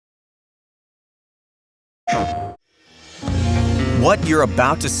What you're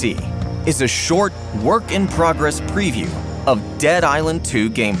about to see is a short work-in-progress preview of Dead Island 2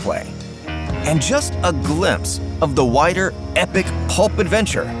 gameplay, and just a glimpse of the wider, epic pulp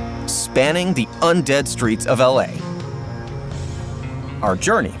adventure spanning the undead streets of LA. Our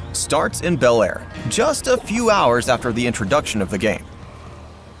journey starts in Bel Air, just a few hours after the introduction of the game.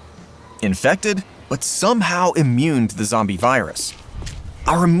 Infected, but somehow immune to the zombie virus.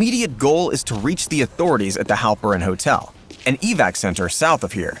 Our immediate goal is to reach the authorities at the Halperin Hotel, an evac center south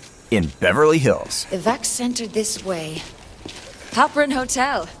of here, in Beverly Hills. Evac center this way. Halperin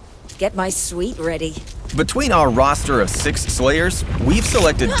Hotel. Get my suite ready. Between our roster of 6 Slayers, we've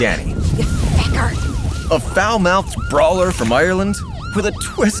selected Danny. You fecker. A foul-mouthed brawler from Ireland with a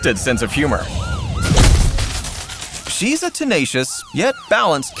twisted sense of humor. She's a tenacious, yet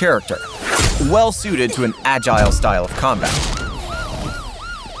balanced character, well-suited to an agile style of combat.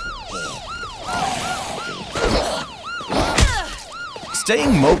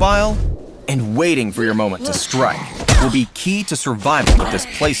 Staying mobile and waiting for your moment to strike will be key to surviving with this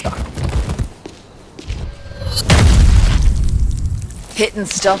playstyle. Hitting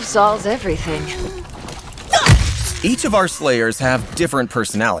stuff solves everything. Each of our Slayers have different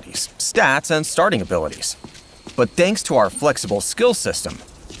personalities, stats, and starting abilities. But thanks to our flexible skill system,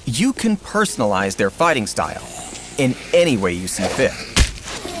 you can personalize their fighting style in any way you see fit.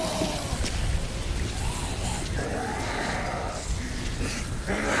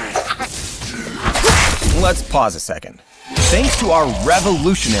 Let's pause a second. Thanks to our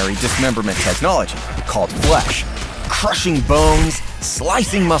revolutionary dismemberment technology called Flesh, crushing bones,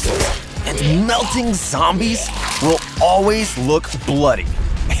 slicing muscles, and melting zombies will always look bloody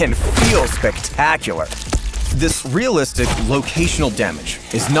and feel spectacular. This realistic locational damage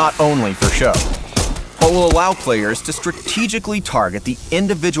is not only for show, but will allow players to strategically target the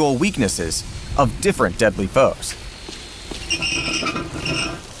individual weaknesses of different deadly foes.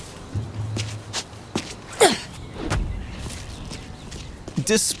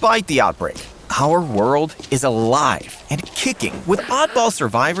 Despite the outbreak, our world is alive and kicking with oddball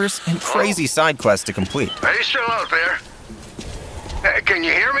survivors and crazy side quests to complete. Are you still out there? Can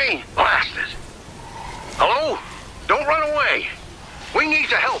you hear me? Blasted. Hello? Don't run away. We need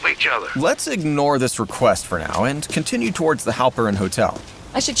to help each other. Let's ignore this request for now and continue towards the Halperin Hotel.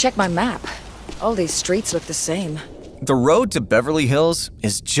 I should check my map. All these streets look the same. The road to Beverly Hills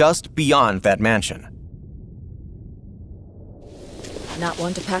is just beyond that mansion. Not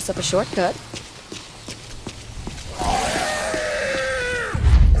one to pass up a shortcut.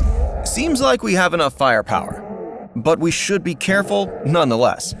 Seems like we have enough firepower, but we should be careful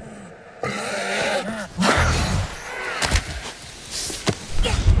nonetheless.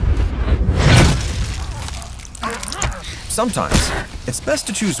 Sometimes, it's best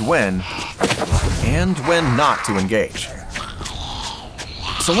to choose when and when not to engage.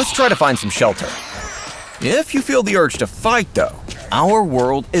 So let's try to find some shelter. If you feel the urge to fight, though, our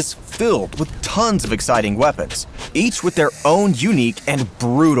world is filled with tons of exciting weapons, each with their own unique and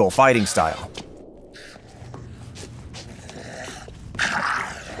brutal fighting style.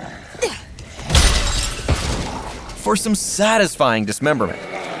 For some satisfying dismemberment,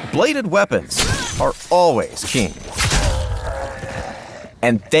 bladed weapons are always king.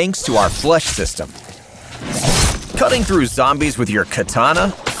 And thanks to our flesh system, cutting through zombies with your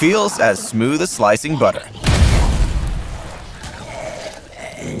katana feels as smooth as slicing butter.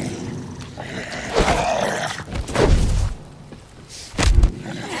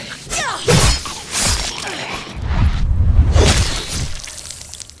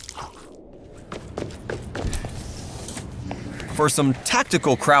 For some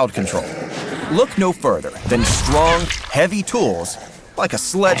tactical crowd control, look no further than strong, heavy tools like a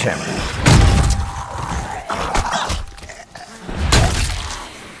sledgehammer.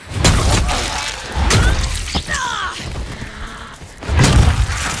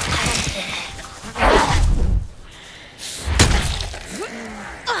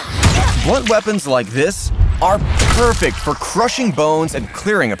 Blunt weapons like this are perfect for crushing bones and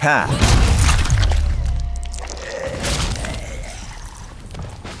clearing a path.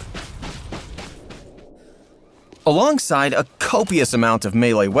 Alongside a copious amount of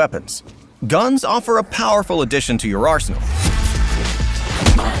melee weapons, guns offer a powerful addition to your arsenal,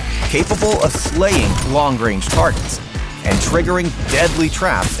 capable of slaying long-range targets and triggering deadly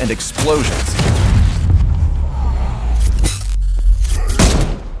traps and explosions.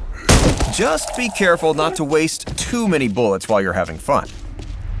 Just be careful not to waste too many bullets while you're having fun.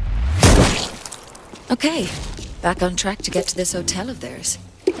 Okay, back on track to get to this hotel of theirs.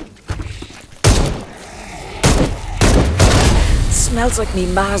 Smells like me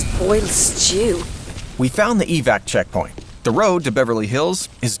ma's boiled stew. We found the evac checkpoint. The road to Beverly Hills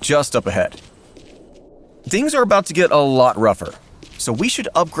is just up ahead. Things are about to get a lot rougher, so we should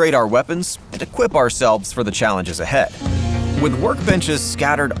upgrade our weapons and equip ourselves for the challenges ahead. With workbenches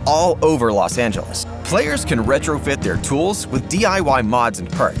scattered all over Los Angeles, players can retrofit their tools with DIY mods and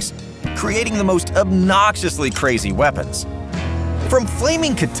perks, creating the most obnoxiously crazy weapons. From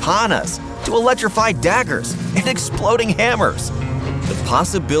flaming katanas to electrified daggers and exploding hammers, the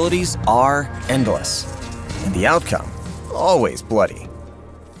possibilities are endless, and the outcome always bloody.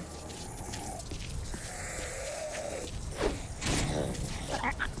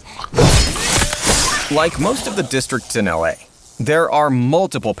 Like most of the districts in LA, there are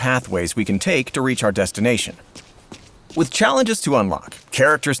multiple pathways we can take to reach our destination. With challenges to unlock,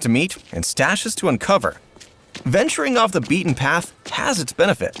 characters to meet, and stashes to uncover, venturing off the beaten path has its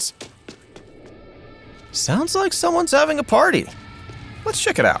benefits. Sounds like someone's having a party. Let's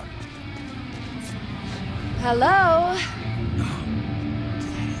check it out. Hello?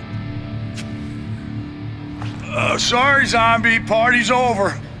 Sorry, zombie. Party's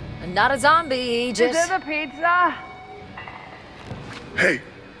over. Not a zombie, just... Is it a pizza? Hey,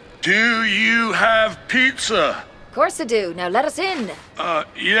 do you have pizza? Of course I do. Now let us in.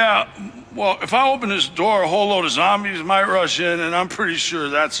 Yeah. Well, if I open this door, a whole load of zombies might rush in, and I'm pretty sure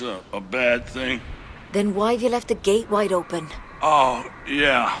that's a bad thing. Then why have you left the gate wide open? Oh,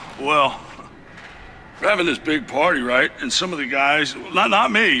 yeah. Well, we're having this big party, right? And some of the guys,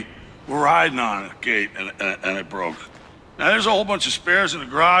 not me, were riding on a gate, and it broke. Now, there's a whole bunch of spares in the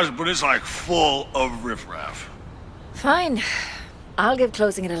garage, but it's like full of riffraff. Fine. I'll give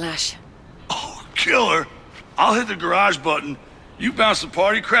closing it a lash. Oh, killer. I'll hit the garage button. You bounce the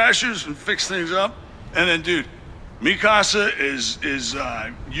party crashers and fix things up. And then, dude, mi casa is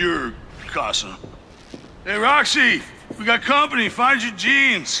your casa. Hey, Roxy, we got company. Find your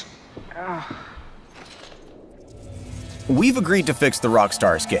jeans. We've agreed to fix the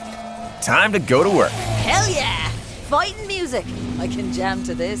Rockstar's gate. Time to go to work. Hell yeah! Fighting music. I can jam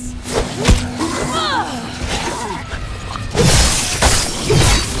to this.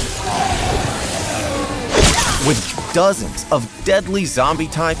 With dozens of deadly zombie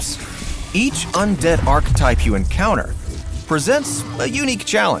types, each undead archetype you encounter presents a unique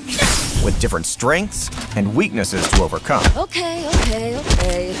challenge with different strengths and weaknesses to overcome. Okay.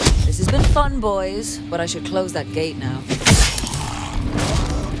 This has been fun, boys, but I should close that gate now.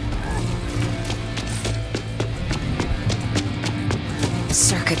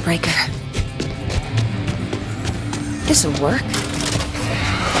 Circuit breaker. This'll work.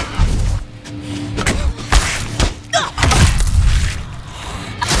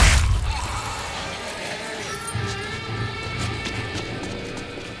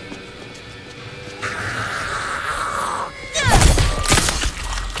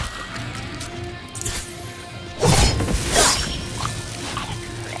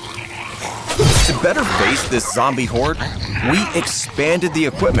 To better face this zombie horde, we expanded the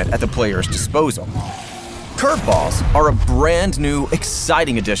equipment at the player's disposal. Curveballs are a brand new,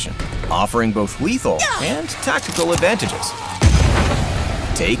 exciting addition, offering both lethal and tactical advantages.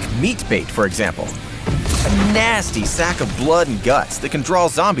 Take meat bait, for example. A nasty sack of blood and guts that can draw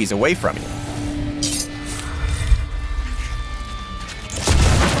zombies away from you.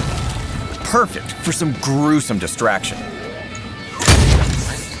 Perfect for some gruesome distraction.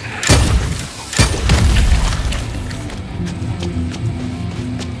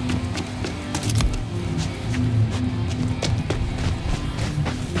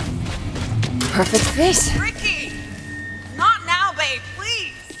 Perfect fit. Ricky! Not now, babe,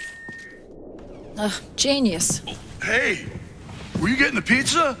 please! Genius. Hey, were you getting the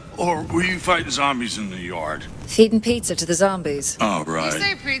pizza, or were you fighting zombies in the yard? Feeding pizza to the zombies. Oh, right. You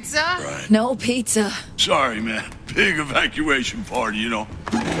say pizza? Right. No pizza. Sorry, man. Big evacuation party, you know.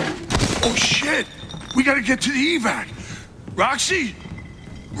 Oh, shit! We gotta get to the evac! Roxy!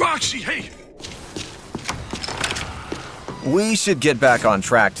 Roxy, hey! We should get back on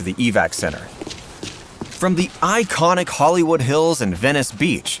track to the evac center. From the iconic Hollywood Hills and Venice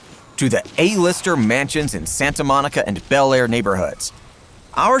Beach to the A-lister mansions in Santa Monica and Bel Air neighborhoods,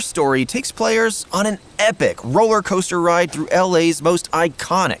 our story takes players on an epic roller coaster ride through LA's most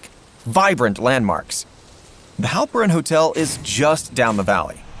iconic, vibrant landmarks. The Halperin Hotel is just down the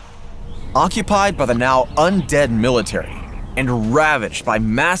valley. Occupied by the now undead military and ravaged by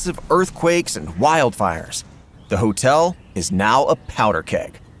massive earthquakes and wildfires, the hotel is now a powder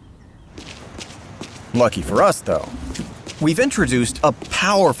keg. Lucky for us, though, we've introduced a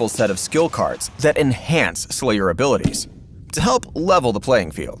powerful set of skill cards that enhance Slayer abilities to help level the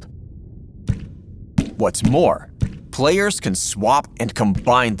playing field. What's more, players can swap and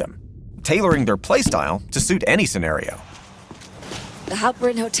combine them, tailoring their playstyle to suit any scenario. The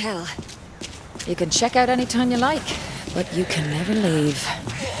Halperin Hotel. You can check out anytime you like, but you can never leave.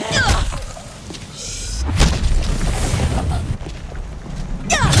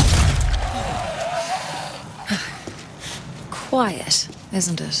 Quiet,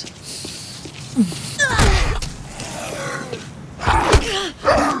 isn't it?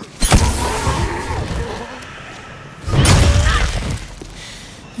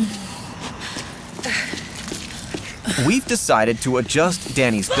 We've decided to adjust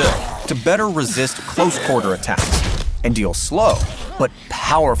Danny's build to better resist close-quarter attacks and deal slow but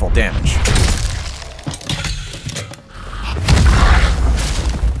powerful damage.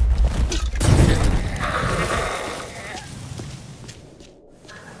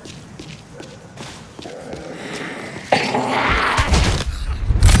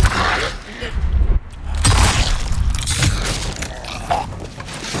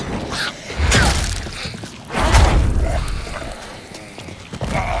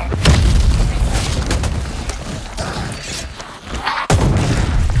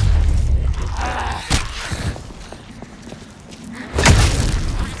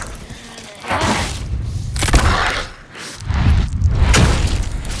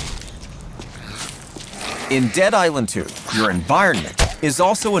 In Dead Island 2, your environment is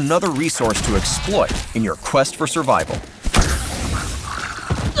also another resource to exploit in your quest for survival.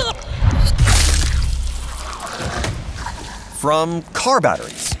 From car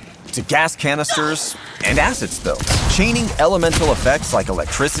batteries to gas canisters and acid spills, chaining elemental effects like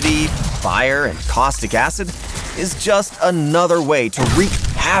electricity, fire, and caustic acid is just another way to wreak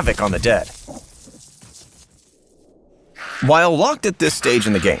havoc on the dead. While locked at this stage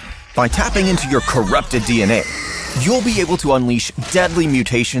in the game, by tapping into your corrupted DNA, you'll be able to unleash deadly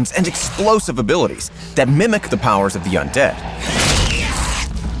mutations and explosive abilities that mimic the powers of the undead.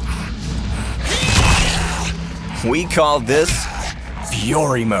 We call this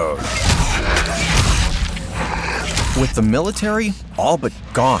Fury Mode. With the military all but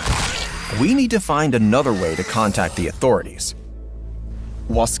gone, we need to find another way to contact the authorities.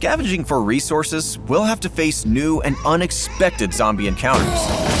 While scavenging for resources, we'll have to face new and unexpected zombie encounters.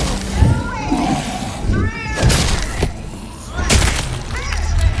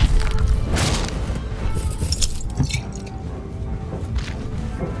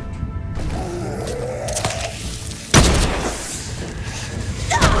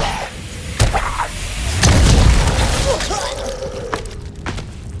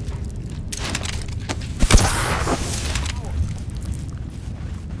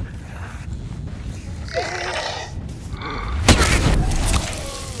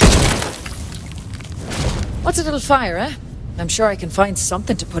 What's a little fire, eh? I'm sure I can find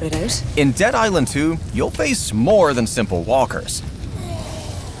something to put it out. In Dead Island 2, you'll face more than simple walkers.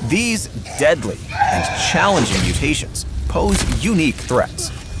 These deadly and challenging mutations pose unique threats.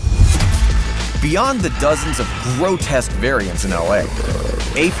 Beyond the dozens of grotesque variants in LA,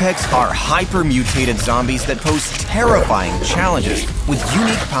 Apex are hyper-mutated zombies that pose terrifying challenges with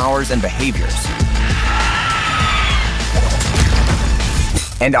unique powers and behaviors.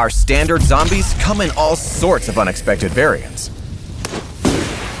 And our standard zombies come in all sorts of unexpected variants.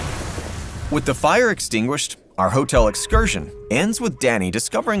 With the fire extinguished, our hotel excursion ends with Danny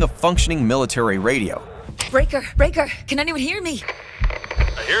discovering a functioning military radio. Breaker, can anyone hear me?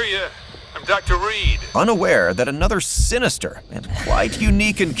 I hear you. I'm Dr. Reed. Unaware that another sinister and quite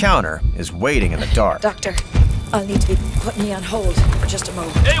unique encounter is waiting in the dark. Doctor, I'll need to be putting me on hold for just a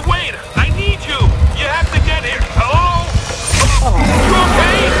moment. Hey, wait! I need you! You have to get here! Hello? You okay?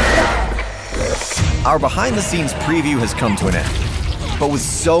 Our behind-the-scenes preview has come to an end. But with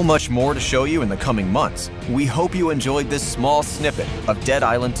so much more to show you in the coming months, we hope you enjoyed this small snippet of Dead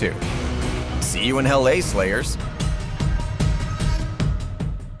Island 2. See you in LA, Slayers!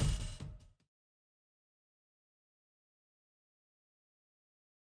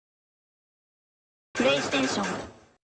 PlayStation